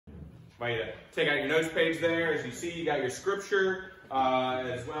invite you to take out your notes page there. As you see, you got your scripture,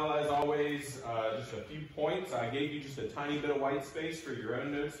 as well as always, just a few points. I gave you just a tiny bit of white space for your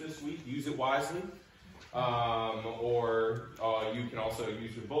own notes this week. Use it wisely. Or you can also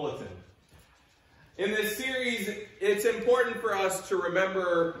use your bulletin. In this series, it's important for us to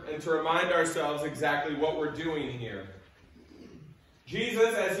remember and to remind ourselves exactly what we're doing here.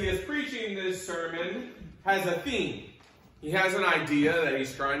 Jesus, as he is preaching this sermon, has a theme. He has an idea that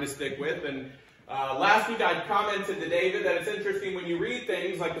he's trying to stick with. And last week I commented to David that it's interesting when you read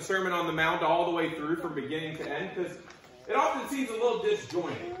things like the Sermon on the Mount all the way through from beginning to end, because it often seems a little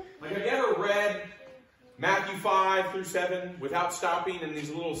disjointed. Like, have you ever read Matthew 5 through 7 without stopping in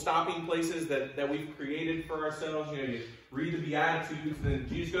these little stopping places that we've created for ourselves? You know, you read the Beatitudes, and then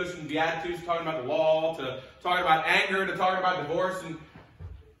Jesus goes from the Beatitudes talking about the law to talking about anger to talking about divorce, and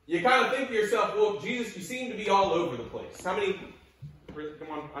you kind of think to yourself, well, Jesus, you seem to be all over the place. How many? Come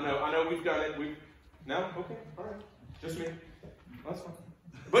on, I know we've done it. No? Okay, all right. Just me. That's fine.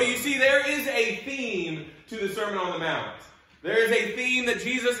 But you see, there is a theme to the Sermon on the Mount. There is a theme that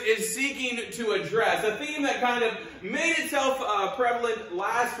Jesus is seeking to address. A theme that kind of made itself prevalent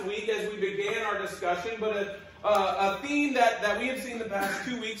last week as we began our discussion, but a theme that we have seen the past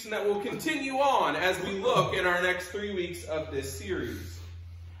 2 weeks and that will continue on as we look in our next 3 weeks of this series.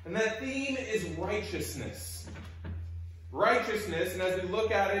 And that theme is righteousness. Righteousness, and as we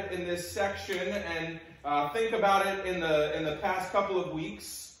look at it in this section and think about it in the past couple of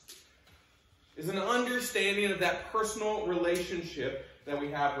weeks, is an understanding of that personal relationship that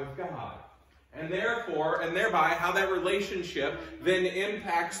we have with God. And therefore, and thereby, how that relationship then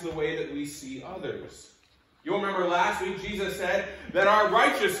impacts the way that we see others. You'll remember last week Jesus said that our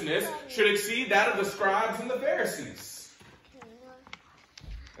righteousness should exceed that of the scribes and the Pharisees.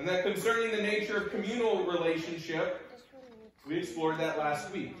 And that concerning the nature of communal relationship, we explored that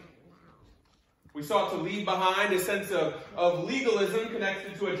last week. We sought to leave behind a sense of legalism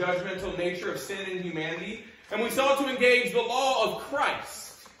connected to a judgmental nature of sin and humanity. And we sought to engage the law of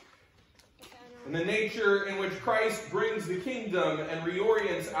Christ and the nature in which Christ brings the kingdom and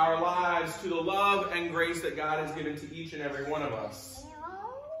reorients our lives to the love and grace that God has given to each and every one of us.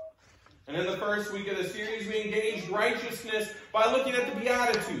 And in the first week of the series, we engaged righteousness by looking at the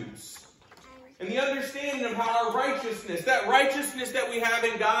Beatitudes. And the understanding of how our righteousness, that righteousness that we have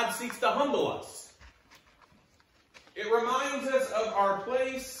in God, seeks to humble us. It reminds us of our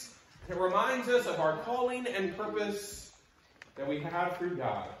place. It reminds us of our calling and purpose that we have through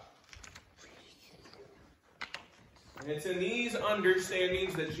God. And it's in these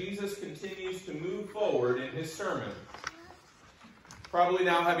understandings that Jesus continues to move forward in his sermon. Probably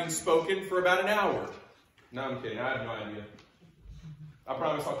now having spoken for about an hour. No, I'm kidding. I have no idea. I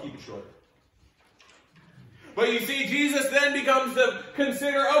promise I'll keep it short. But you see, Jesus then becomes to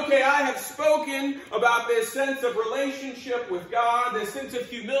consider, okay, I have spoken about this sense of relationship with God, this sense of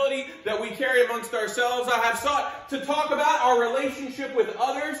humility that we carry amongst ourselves. I have sought to talk about our relationship with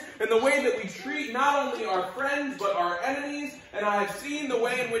others and the way that we treat not only our friends, but our enemies. And I have seen the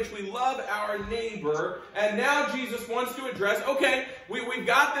way in which we love our neighbor. And now Jesus wants to address, okay, we've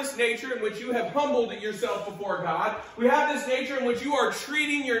got this nature in which you have humbled yourself before God. We have this nature in which you are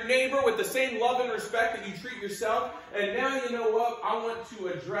treating your neighbor with the same love and respect that you treat yourself. And now you know what? I want to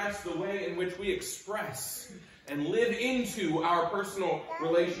address the way in which we express and live into our personal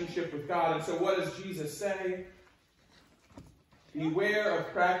relationship with God. And so what does Jesus say? Beware of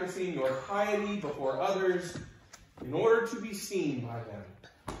practicing your piety before others in order to be seen by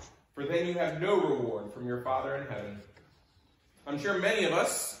them, for then you have no reward from your Father in heaven. I'm sure many of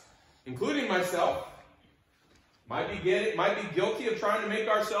us, including myself, might be guilty of trying to make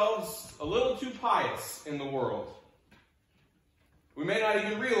ourselves a little too pious in the world. We may not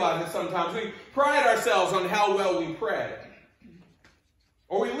even realize it sometimes. We pride ourselves on how well we pray.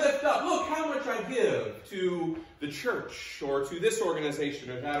 Or we lift up, look how much I give to the church, or to this organization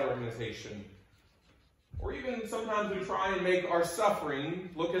or that organization. Or even sometimes we try and make our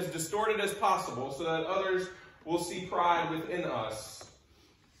suffering look as distorted as possible so that others will see pride within us.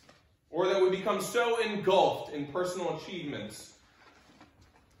 Or that we become so engulfed in personal achievements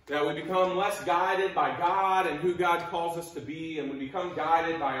that we become less guided by God and who God calls us to be, and we become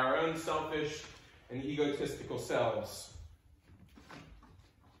guided by our own selfish and egotistical selves.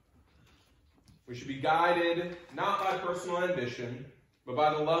 We should be guided not by personal ambition, but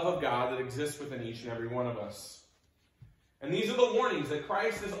by the love of God that exists within each and every one of us. And these are the warnings that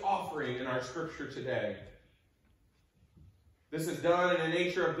Christ is offering in our scripture today. This is done in a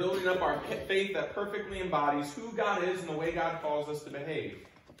nature of building up our faith that perfectly embodies who God is and the way God calls us to behave.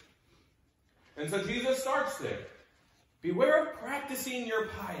 And so Jesus starts there. Beware of practicing your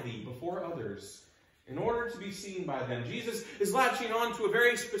piety before others in order to be seen by them. Jesus is latching on to a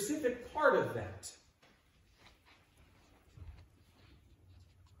very specific part of that.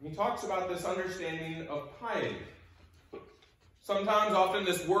 He talks about this understanding of piety. Sometimes, often,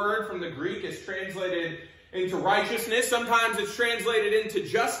 this word from the Greek is translated into righteousness. Sometimes it's translated into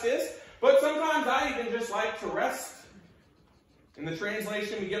justice. But sometimes I even just like to rest in the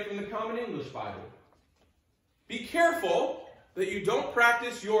translation we get from the Common English Bible. Be careful that you don't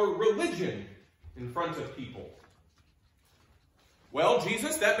practice your religion in front of people. Well,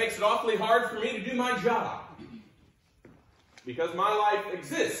 Jesus, that makes it awfully hard for me to do my job. Because my life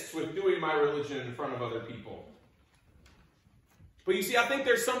exists with doing my religion in front of other people. But you see, I think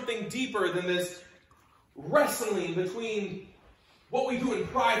there's something deeper than this wrestling between what we do in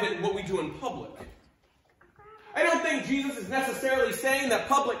private and what we do in public. I don't think Jesus is necessarily saying that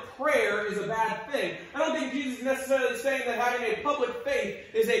public prayer is a bad thing. I don't think Jesus is necessarily saying that having a public faith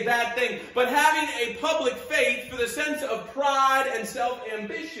is a bad thing. But having a public faith for the sense of pride and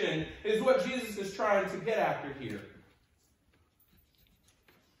self-ambition is what Jesus is trying to get after here.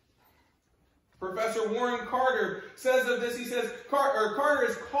 Professor Warren Carter says of this, he says, Carter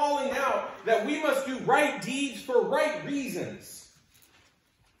is calling out that we must do right deeds for right reasons.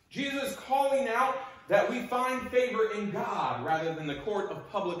 Jesus is calling out that we find favor in God rather than the court of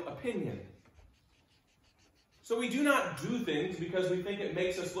public opinion. So we do not do things because we think it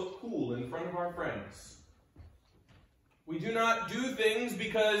makes us look cool in front of our friends. We do not do things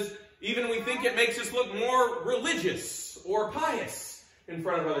because even we think it makes us look more religious or pious in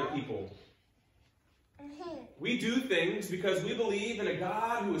front of other people. We do things because we believe in a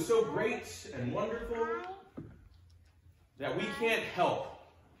God who is so great and wonderful that we can't help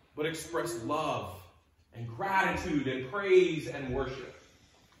but express love and gratitude and praise and worship.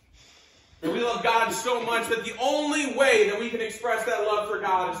 That we love God so much that the only way that we can express that love for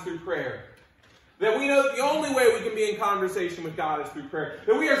God is through prayer. That we know that the only way we can be in conversation with God is through prayer.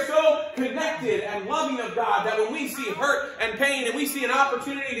 That we are so connected and loving of God that when we see hurt and pain and we see an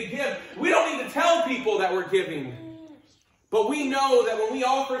opportunity to give, we don't need to tell people that we're giving. But we know that when we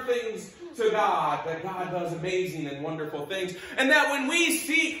offer things to God, that God does amazing and wonderful things. And that when we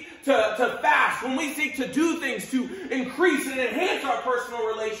seek to fast, when we seek to do things to increase and enhance our personal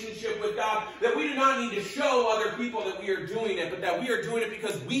relationship with God, that we do not need to show other people that we are doing it, but that we are doing it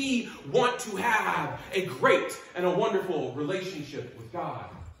because we want to have a great and a wonderful relationship with God.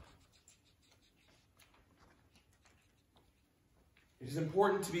 It is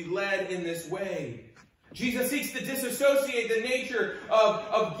important to be led in this way. Jesus seeks to disassociate the nature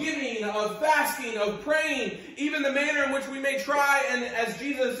of giving, of fasting, of praying, even the manner in which we may try, and as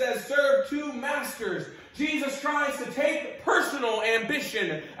Jesus says, serve two masters. Jesus tries to take personal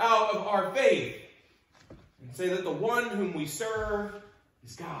ambition out of our faith and say that the one whom we serve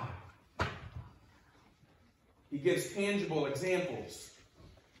is God. He gives tangible examples,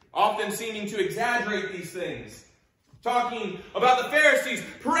 often seeming to exaggerate these things. Talking about the Pharisees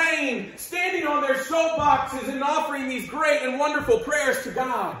praying, standing on their soapboxes and offering these great and wonderful prayers to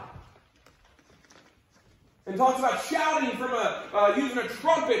God. And talks about shouting from using a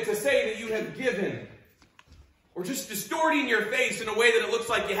trumpet to say that you have given. Or just distorting your face in a way that it looks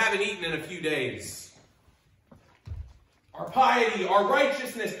like you haven't eaten in a few days. Our piety, our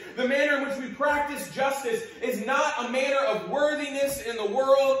righteousness, the manner in which we practice justice is not a manner of worthiness in the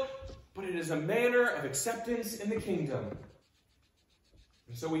world, but it is a manner of acceptance in the kingdom.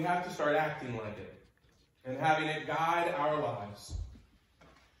 And so we have to start acting like it and having it guide our lives.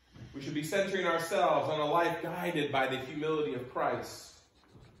 We should be centering ourselves on a life guided by the humility of Christ.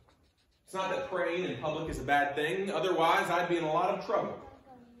 It's not that praying in public is a bad thing. Otherwise, I'd be in a lot of trouble.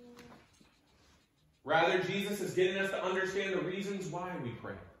 Rather, Jesus is getting us to understand the reasons why we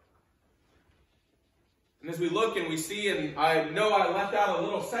pray. And as we look and we see, and I know I left out a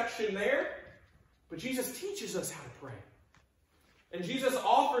little section there, but Jesus teaches us how to pray. And Jesus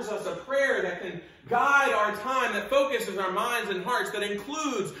offers us a prayer that can guide our time, that focuses our minds and hearts, that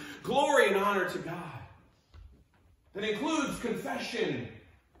includes glory and honor to God. That includes confession.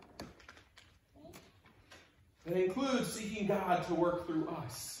 That includes seeking God to work through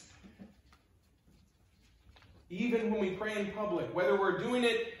us. Even when we pray in public, whether we're doing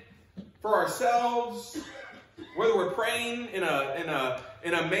it for ourselves, whether we're praying in a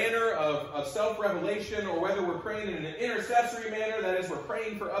manner of self-revelation, or whether we're praying in an intercessory manner, that is, we're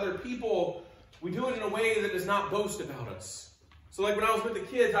praying for other people, we do it in a way that does not boast about us. So like when I was with the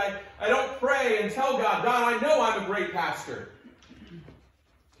kids, I don't pray and tell God, God, I know I'm a great pastor.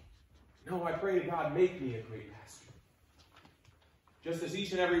 No, I pray to God, make me a great pastor. Just as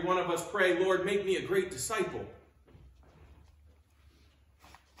each and every one of us pray, Lord, make me a great disciple.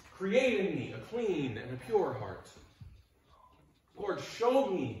 create in me a clean and a pure heart. Lord, show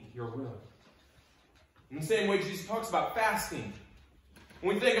me your will. In the same way, Jesus talks about fasting.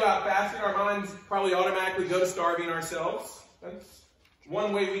 When we think about fasting, our minds probably automatically go to starving ourselves. That's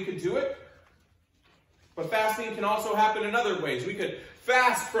one way we could do it. But fasting can also happen in other ways. We could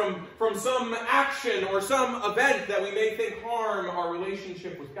fast from some action or some event that we may think harm our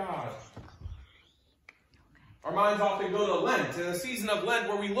relationship with God. Our minds often go to Lent, in a season of Lent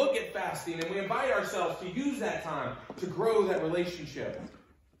where we look at fasting and we invite ourselves to use that time to grow that relationship.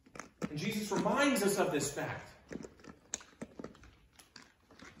 And Jesus reminds us of this fact.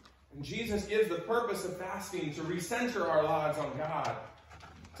 And Jesus gives the purpose of fasting to recenter our lives on God,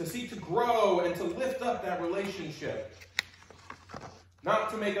 to seek to grow and to lift up that relationship.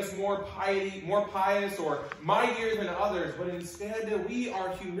 Not to make us more pious or mightier than others, but instead that we are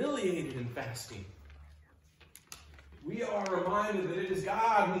humiliated in fasting. We are reminded that it is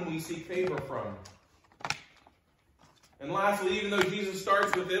God whom we seek favor from. And lastly, even though Jesus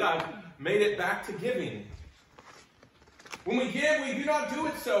starts with it, I've made it back to giving. When we give, we do not do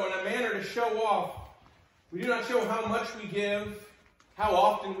it so in a manner to show off. We do not show how much we give, how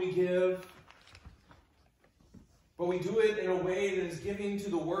often we give. But we do it in a way that is giving to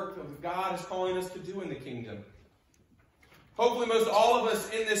the work that God is calling us to do in the kingdom. Hopefully most all of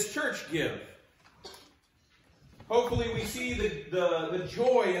us in this church give. Hopefully we see the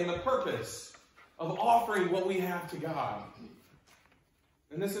joy and the purpose of offering what we have to God.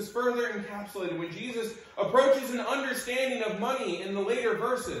 And this is further encapsulated when Jesus approaches an understanding of money in the later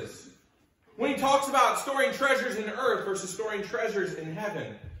verses. When he talks about storing treasures in earth versus storing treasures in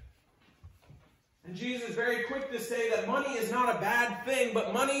heaven. And Jesus is very quick to say that money is not a bad thing,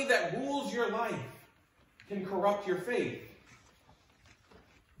 but money that rules your life can corrupt your faith.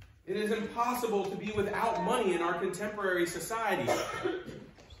 It is impossible to be without money in our contemporary society.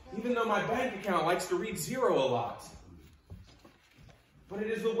 Even though my bank account likes to read zero a lot. But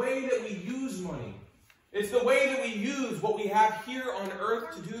it is the way that we use money. It's the way that we use what we have here on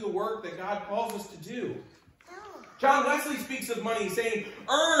earth to do the work that God calls us to do. John Wesley speaks of money saying,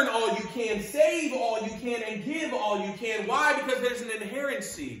 earn all you can, save all you can, and give all you can. Why? Because there's an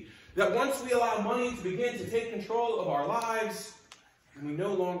inherency that once we allow money to begin to take control of our lives, we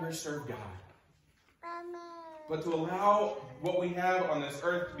no longer serve God. But to allow what we have on this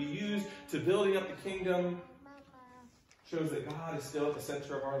earth to be used to building up the kingdom shows that God is still at the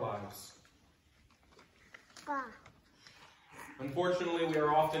center of our lives. Unfortunately, we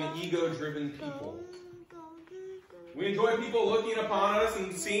are often ego-driven people. We enjoy people looking upon us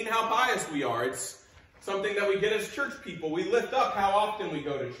and seeing how pious we are. It's something that we get as church people. We lift up how often we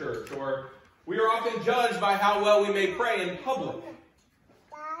go to church, or we are often judged by how well we may pray in public,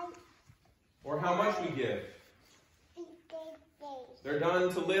 or how much we give. They're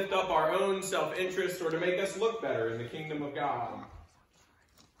done to lift up our own self-interest or to make us look better in the kingdom of God.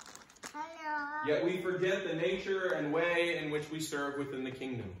 Yet we forget the nature and way in which we serve within the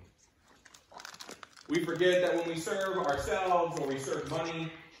kingdom. We forget that when we serve ourselves, or we serve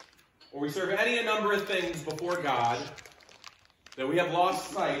money, or we serve any number of things before God, that we have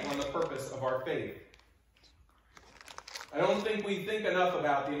lost sight on the purpose of our faith. I don't think we think enough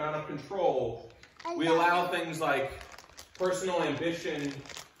about the amount of control we allow things like personal ambition,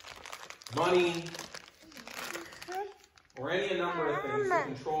 money, or any number of things to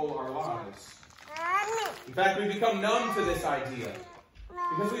control our lives. In fact, we become numb to this idea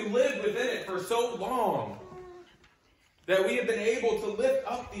because we've lived within it for so long that we have been able to lift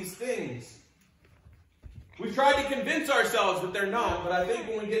up these things. We've tried to convince ourselves that they're not, but I think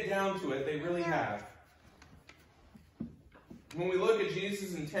when we get down to it, they really have. When we look at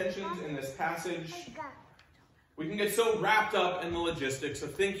Jesus' intentions in this passage, we can get so wrapped up in the logistics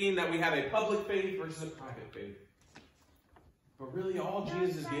of thinking that we have a public faith versus a private faith. But really all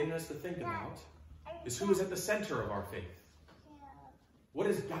Jesus is getting us to think about is who is at the center of our faith. What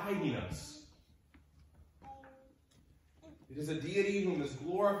is guiding us? It is a deity whom is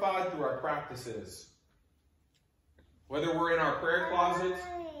glorified through our practices. Whether we're in our prayer closet,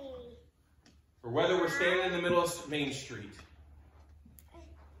 or whether we're standing in the middle of Main Street.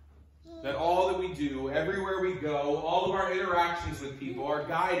 That all that we do, everywhere we go, all of our interactions with people are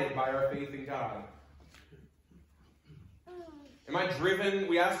guided by our faith in God. Am I driven,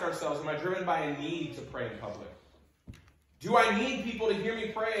 we ask ourselves, am I driven by a need to pray in public? Do I need people to hear me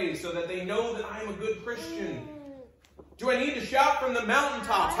pray so that they know that I am a good Christian? Do I need to shout from the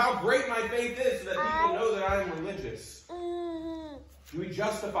mountaintops how great my faith is so that people know that I am religious? Do we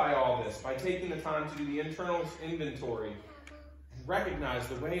justify all this by taking the time to do the internal inventory and recognize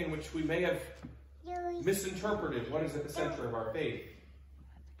the way in which we may have misinterpreted what is at the center of our faith?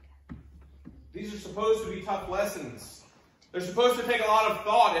 These are supposed to be tough lessons. They're supposed to take a lot of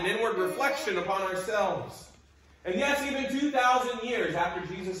thought and inward reflection upon ourselves. And yes, even 2,000 years after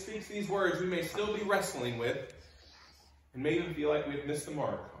Jesus speaks these words, we may still be wrestling with and may even feel like we've missed the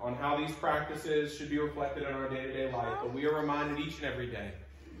mark on how these practices should be reflected in our day-to-day life. But we are reminded each and every day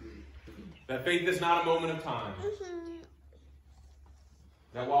that faith is not a moment of time.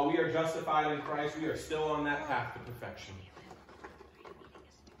 That while we are justified in Christ, we are still on that path to perfection.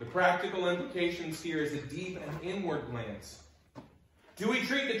 The practical implications here is a deep and inward glance. Do we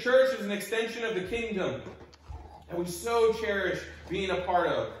treat the church as an extension of the kingdom that we so cherish being a part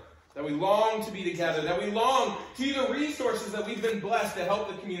of? That we long to be together? That we long to use the resources that we've been blessed to help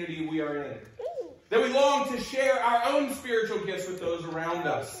the community we are in? That we long to share our own spiritual gifts with those around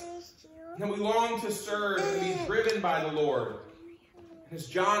us? That we long to serve and be driven by the Lord? And as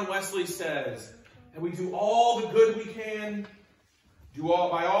John Wesley says, that we do all the good we can,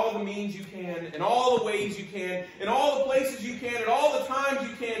 by all the means you can, in all the ways you can, in all the places you can, at all the times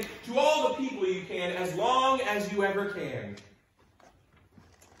you can, to all the people you can, as long as you ever can.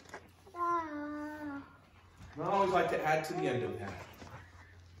 And I always like to add to the end of that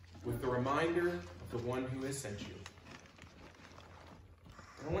with the reminder of the one who has sent you.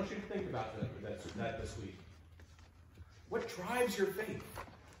 And I want you to think about that this week. What drives your faith?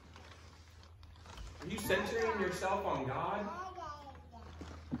 Are you centering yourself on God?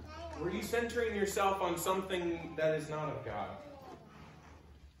 Or are you centering yourself on something that is not of God?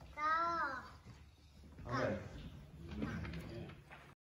 Amen.